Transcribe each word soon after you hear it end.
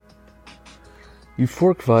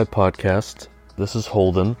Euphoric Vibe Podcast. This is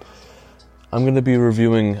Holden. I'm going to be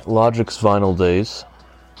reviewing Logic's Vinyl Days.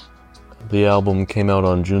 The album came out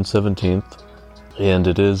on June 17th, and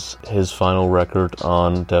it is his final record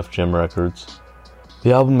on Def Jam Records.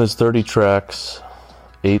 The album is 30 tracks,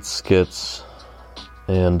 8 skits,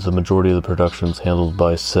 and the majority of the production is handled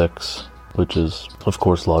by Six, which is, of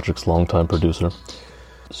course, Logic's longtime producer.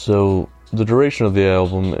 So, the duration of the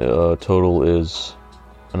album total is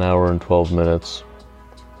an hour and 12 minutes,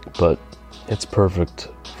 but it's perfect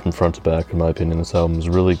from front to back, in my opinion. This album is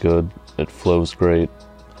really good. It flows great.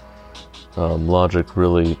 Logic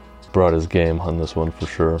really brought his game on this one for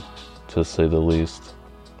sure, to say the least.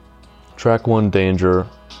 Track 1, Danger,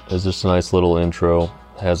 is just a nice little intro.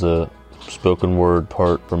 Has a spoken word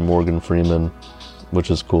part from Morgan Freeman, which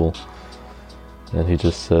is cool. And he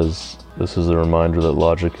just says, this is a reminder that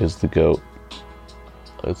Logic is the GOAT.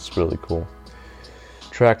 It's really cool.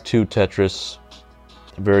 Track 2, Tetris.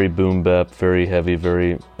 Very boom bap, very heavy,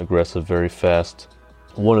 very aggressive, very fast.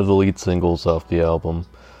 One of the lead singles off the album.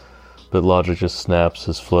 But Logic just snaps.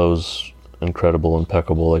 His flow's incredible,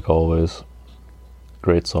 impeccable like always.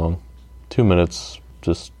 Great song. 2 minutes,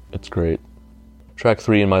 just, it's great. Track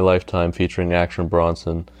 3, In My Lifetime, featuring Action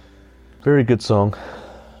Bronson. Very good song.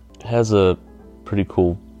 Has a pretty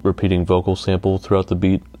cool repeating vocal sample throughout the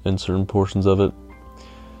beat in certain portions of it.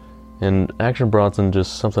 And Action Bronson,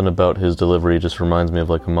 just something about his delivery just reminds me of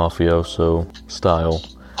like a mafioso style.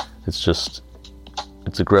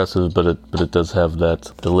 It's aggressive, but it does have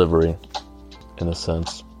that delivery in a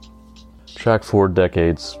sense. Track 4,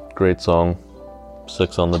 Decades, great song,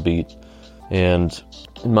 6 on the beat. And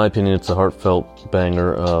in my opinion, it's a heartfelt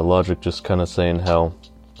banger. Logic just kind of saying how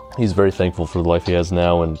he's very thankful for the life he has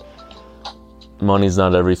now, and money's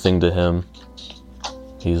not everything to him.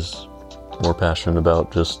 He's more passionate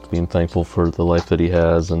about just being thankful for the life that he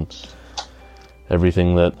has and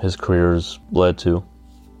everything that his career's led to.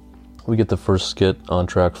 We get the first skit on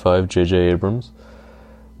track 5, J.J. Abrams,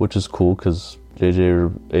 which is cool because J.J.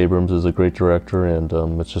 Abrams is a great director, and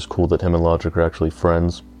it's just cool that him and Logic are actually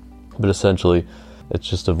friends. But essentially, it's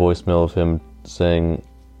just a voicemail of him saying,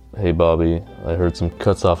 hey Bobby, I heard some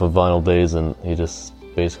cuts off of Vinyl Days, and he just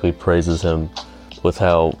basically praises him with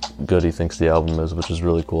how good he thinks the album is, which is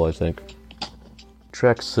really cool, I think.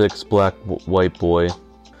 Track 6, Black White Boy.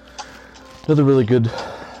 Another really good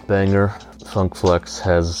banger. Funk Flex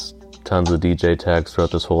has tons of DJ tags throughout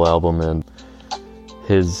this whole album, and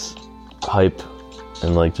his hype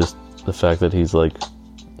and like just the fact that he's like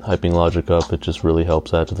hyping Logic up, it just really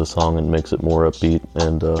helps add to the song and makes it more upbeat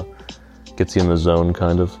and gets you in the zone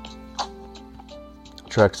kind of.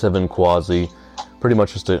 Track 7, Quasi, pretty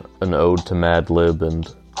much just an ode to Madlib and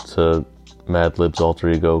to Madlib's alter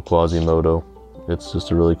ego Quasimodo. It's just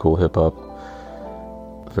a really cool hip-hop,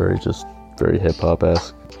 very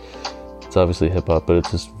hip-hop-esque. It's obviously hip-hop, but it's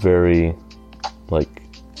just very, like,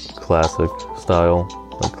 classic style,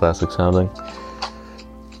 like classic sounding.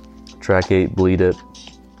 Track 8, Bleed It.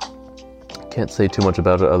 Can't say too much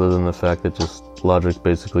about it other than the fact that just Logic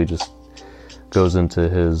basically just goes into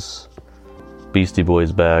his Beastie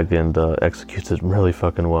Boys bag and executes it really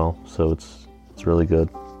fucking well, so it's really good.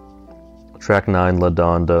 Track 9, La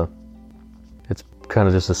Donda. It's kind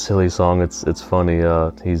of just a silly song. It's funny.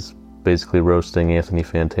 He's basically roasting Anthony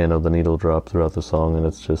Fantano, the Needle Drop, throughout the song, and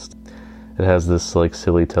it has this like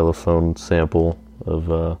silly telephone sample of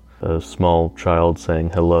a small child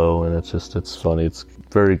saying hello, and it's funny. It's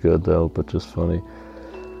very good though, but just funny.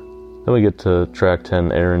 Then we get to track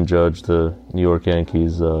 10, Aaron Judge, the New York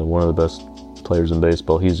Yankees, one of the best players in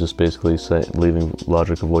baseball. He's just basically leaving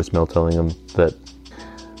Logic a voicemail telling him that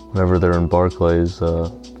whenever they're in Barclays,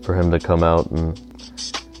 for him to come out, and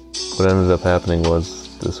what ended up happening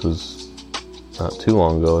was, this was not too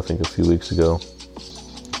long ago, I think a few weeks ago,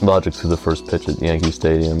 Logic threw the first pitch at Yankee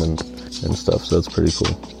Stadium and stuff, so that's pretty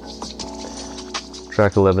cool.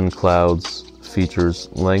 Track 11, Clouds, features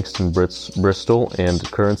Langston Bristol and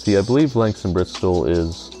Currency. I believe Langston Bristol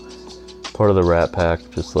is part of the Rat Pack,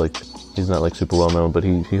 just like, he's not like super well known, but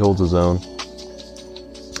he holds his own.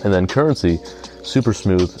 And then Currency, super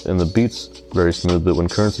smooth, and the beat's very smooth, but when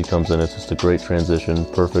Currency comes in, it's just a great transition,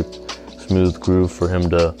 perfect smooth groove for him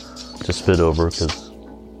to spit over, because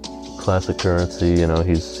classic Currency, you know,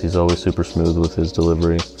 he's always super smooth with his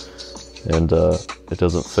delivery, and it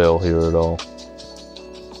doesn't fail here at all.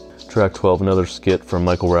 Track 12, another skit from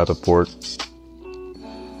Michael Rappaport,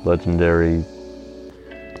 legendary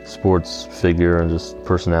sports figure and just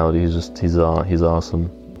personality. He's awesome.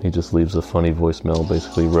 He just leaves a funny voicemail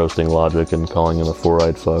basically roasting Logic and calling him a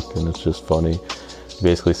four-eyed fuck, and it's just funny. He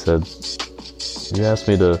basically said, you asked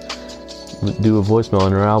me to do a voicemail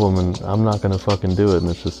on your album, and I'm not gonna fucking do it, and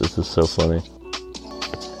it's just so funny.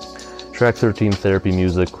 Track 13, Therapy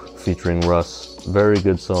Music, featuring Russ. Very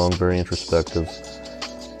good song, very introspective.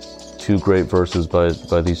 Two great verses by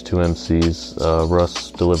these two MCs.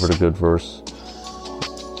 Russ delivered a good verse,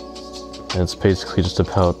 and it's basically just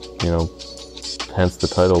about, hence the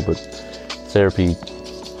title, but therapy,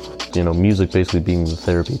 music basically being the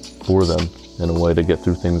therapy for them in a way to get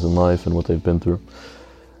through things in life and what they've been through.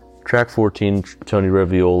 Track 14, Tony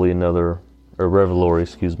Revolori, another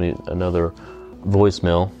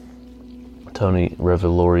voicemail. Tony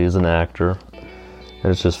Revolori is an actor, and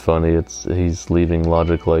it's just funny. He's leaving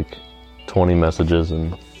Logic like 20 messages,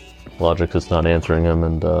 and Logic just not answering him,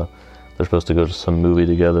 and they're supposed to go to some movie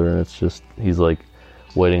together, and he's like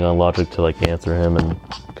waiting on Logic to like answer him and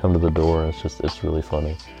come to the door, and it's really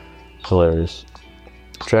funny. Hilarious.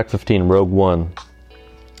 Track 15, Rogue One.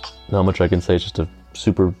 Not much I can say, it's just a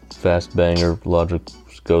super fast banger. Logic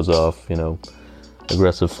goes off,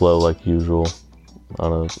 aggressive flow like usual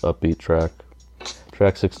on an upbeat track.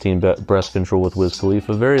 Track 16, Breath Control with Wiz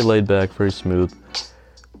Khalifa. Very laid back, very smooth.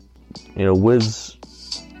 Wiz,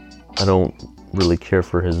 I don't really care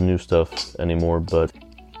for his new stuff anymore, but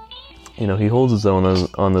he holds his own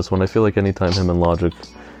on this one. I feel like anytime him and Logic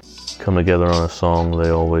come together on a song, they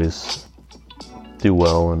always do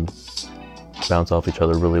well and bounce off each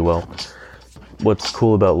other really well. What's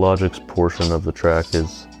cool about Logic's portion of the track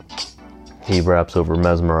is he raps over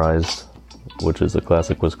Mesmerized, which is a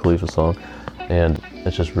classic Wiz Khalifa song, and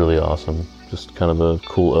it's just really awesome. Just kind of a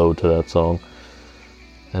cool ode to that song.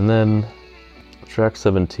 And then track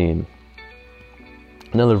 17,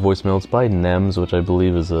 another voicemail. It's by Nems, which I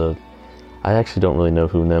believe is I actually don't really know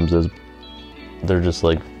who Nems is. They're just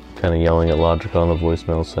like kind of yelling at Logic on the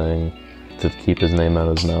voicemail, saying to keep his name out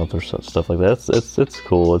of his mouth or stuff like that. It's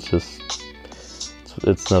cool.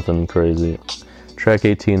 It's nothing crazy. Track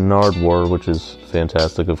 18, Nardwuar, which is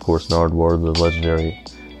fantastic. Of course, Nardwuar, the legendary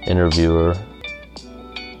interviewer.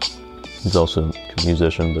 He's also a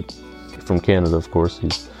musician, but from Canada, of course.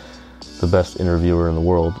 He's the best interviewer in the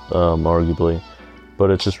world, arguably. But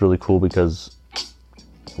it's just really cool because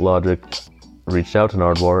Logic reached out to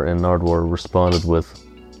Nardwuar, and Nardwuar responded with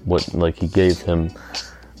he gave him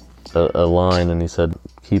a line, and he said,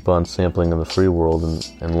 "Keep on sampling in the free world,"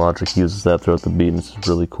 and Logic uses that throughout the beat, and it's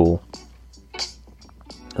really cool.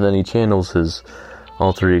 And then he channels his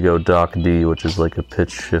alter ego Doc D, which is like a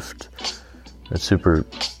pitch shift, a super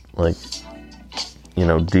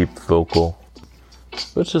deep vocal.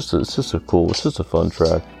 But it's just a fun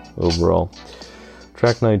track overall.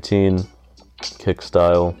 Track 19, Kick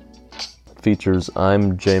Style, features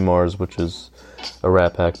I'm J Mars, which is a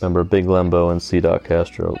Rat Pack member, Big Lembo, and C.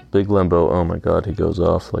 Castro. Big Lembo, oh my god, he goes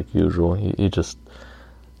off like usual. That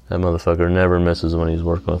motherfucker never misses when he's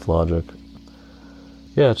working with Logic.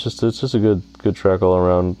 Yeah, it's just a good track all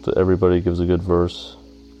around. Everybody gives a good verse.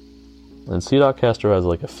 And C. Castro has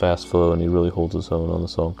like a fast flow, and he really holds his own on the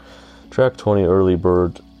song. Track 20, Early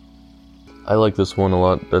Bird. I like this one a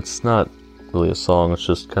lot. That's not really a song, it's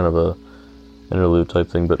just kind of a interlude type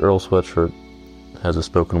thing, but Earl Sweatshirt has a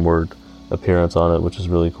spoken word appearance on it, which is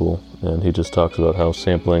really cool, and he just talks about how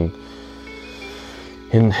sampling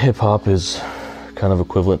in hip-hop is kind of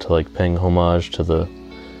equivalent to like paying homage to the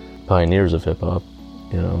pioneers of hip-hop,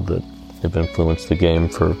 that have influenced the game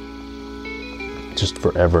for just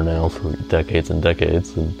forever now, for decades and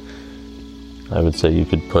decades. And I would say you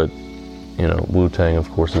could put Wu-Tang, of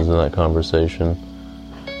course, is in that conversation,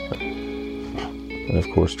 and of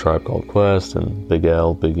course Tribe Called Quest and Big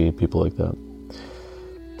L, Biggie, people like that.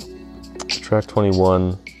 Track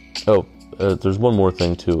 21. There's one more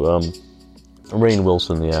thing too. Rainn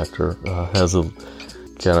Wilson, the actor, has a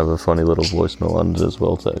kind of a funny little voicemail on it as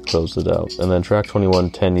well to close it out. And then track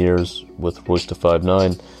 21, 10 Years with Royce da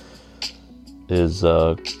 5'9", is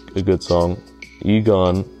a good song.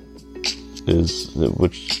 Egon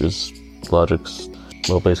which is Logic's,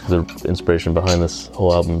 basically the inspiration behind this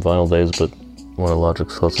whole album, Vinyl Days, but one of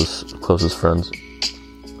Logic's closest friends,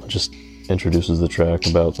 just introduces the track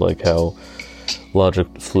about like how Logic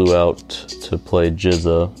flew out to play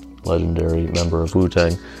GZA, legendary member of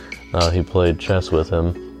Wu-Tang. He played chess with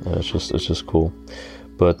him, and it's just cool.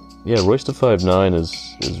 But yeah, Royce da 5'9"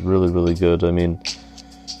 is really, really good. I mean,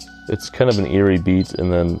 it's kind of an eerie beat,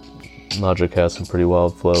 and then Logic has some pretty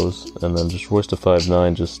wild flows, and then just Royce da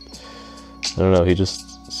 5'9", I don't know, he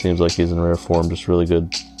just seems like he's in rare form. Just really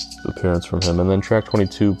good appearance from him. And then track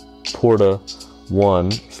 22, Porta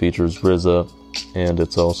 1, features RZA, and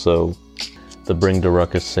it's also the Bring the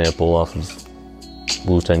Ruckus sample off of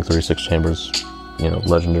Wu-Tang 36 Chambers,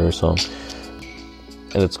 legendary song.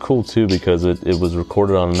 And it's cool too because it was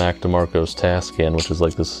recorded on Mac DeMarco's Tascam, which is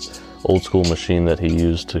like this old school machine that he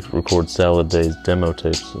used to record Salad Days demo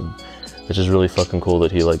tapes. And it's just really fucking cool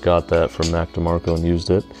that he like got that from Mac DeMarco and used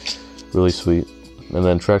it. Really sweet. And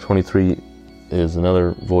then track 23 is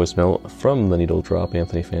another voicemail from the Needle Drop,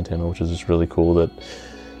 Anthony Fantano, which is just really cool that,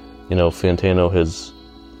 you know, Fantano is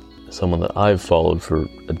someone that I've followed for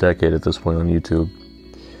a decade at this point on YouTube,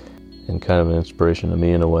 and kind of an inspiration to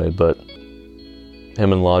me in a way. But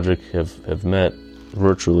him and Logic have met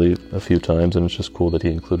virtually a few times, and it's just cool that he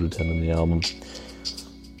included him in the album.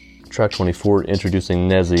 Track 24, introducing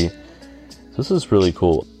Nezzy. This is really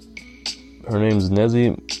cool. Her name's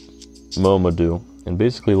Nezzy Momadou, and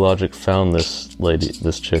basically Logic found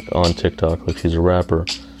this chick on TikTok. Like, she's a rapper,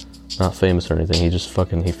 not famous or anything.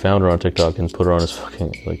 He found her on TikTok and put her on his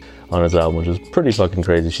on his album, which is pretty fucking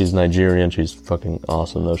crazy. She's Nigerian. She's fucking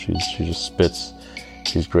awesome though. She just spits.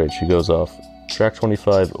 She's great. She goes off. Track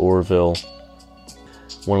 25, Orville.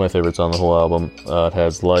 One of my favorites on the whole album. It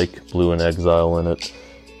has Like, Blue, and Exile in it.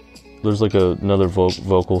 There's like another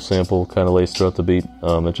vocal sample kind of laced throughout the beat.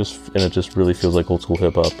 It just really feels like old school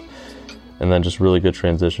hip hop. And then just really good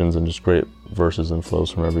transitions and just great verses and flows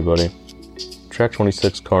from everybody. Track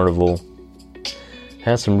 26, Carnival,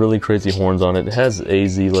 has some really crazy horns on it. It has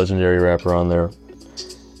AZ, legendary rapper, on there.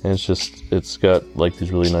 And it's got like these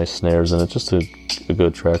really nice snares, and it's just a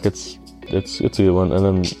good track. It's a good one. And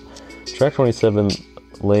then track 27,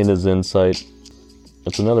 Lena's Insight.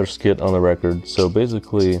 It's another skit on the record. So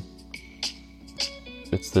basically,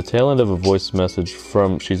 it's the tail end of a voice message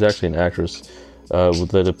from, she's actually an actress,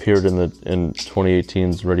 that appeared in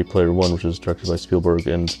 2018's Ready Player One, which was directed by Spielberg,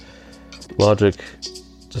 and Logic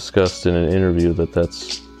discussed in an interview that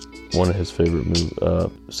that's one of his favorite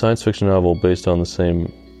science fiction novel based on the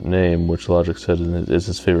same name, which Logic said is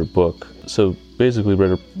his favorite book. So basically,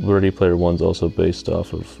 Ready Player One's also based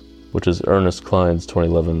off of, which is Ernest Cline's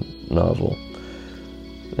 2011 novel,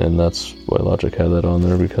 and that's why Logic had that on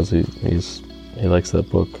there, because he likes that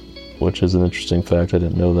book, which is an interesting fact. I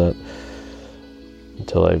didn't know that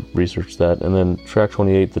until I researched that. And then track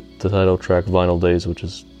 28, the title track, Vinyl Days, which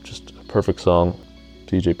is just a perfect song.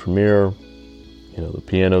 DJ Premier, you know, the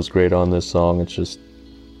piano's great on this song. It's just,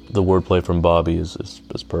 the wordplay from Bobby is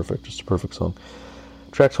perfect, just a perfect song.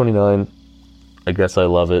 Track 29, I Guess I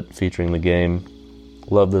Love It, featuring The Game.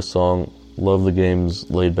 Love this song, love The Game's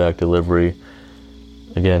laid back delivery.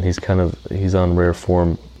 Again, he's on rare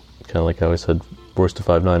form, kind of like how I said Royce da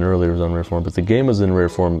 5'9" earlier was on rare form, but The Game was in rare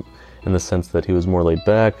form in the sense that he was more laid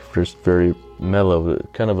back, just very mellow,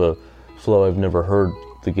 kind of a flow I've never heard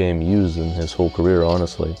The Game use in his whole career,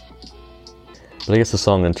 honestly. But I guess the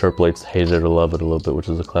song interpolates Hate It or Love It a little bit, which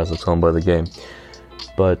is a classic song by The Game.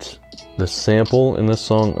 But the sample in this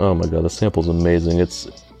song, oh my god, the sample's amazing.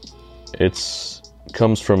 It's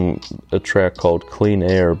comes from a track called Clean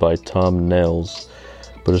Air by Tom Nels,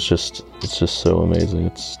 but it's just so amazing.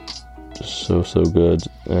 It's just so good,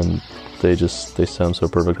 and they sound so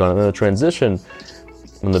perfect on it. And then the transition,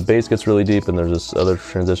 when the bass gets really deep and there's this other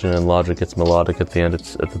transition and Logic gets melodic at the end,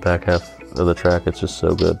 it's at the back half of the track, it's just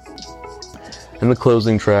so good. And the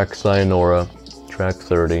closing track, Sayonara, track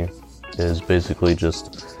 30, is basically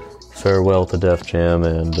just farewell to Def Jam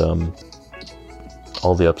and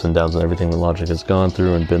all the ups and downs and everything that Logic has gone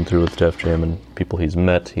through and been through with Def Jam and people he's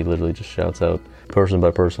met. He literally just shouts out person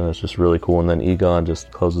by person. It's just really cool. And then Egon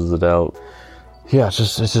just closes it out. Yeah, it's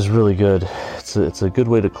just really good. It's a good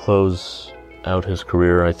way to close out his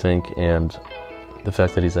career, I think, and the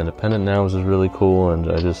fact that he's independent now is really cool. And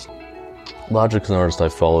Logic's an artist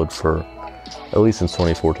I've followed for at least since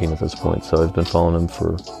 2014 at this point, so I've been following him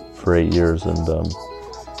for 8 years, and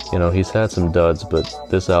you know, he's had some duds, but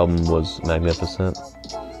this album was magnificent.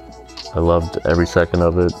 I loved every second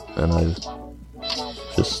of it, and I've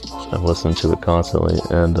listened to it constantly,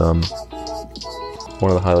 and one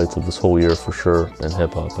of the highlights of this whole year for sure in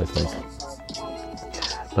hip-hop, I think.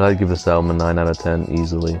 But I'd give this album a 9 out of 10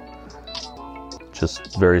 easily.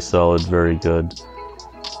 Just very solid, very good.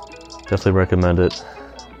 Definitely recommend it.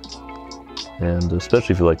 And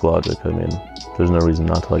especially if you like Logic, I mean, there's no reason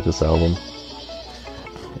not to like this album.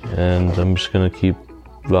 And I'm just gonna keep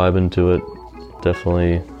vibing to it.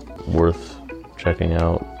 Definitely worth checking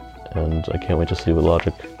out. And I can't wait to see what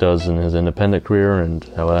Logic does in his independent career and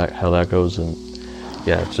how that goes. And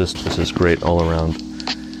yeah, it's just great all around.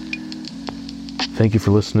 Thank you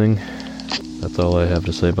for listening. That's all I have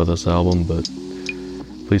to say about this album, but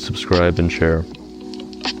please subscribe and share.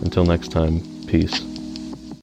 Until next time, peace.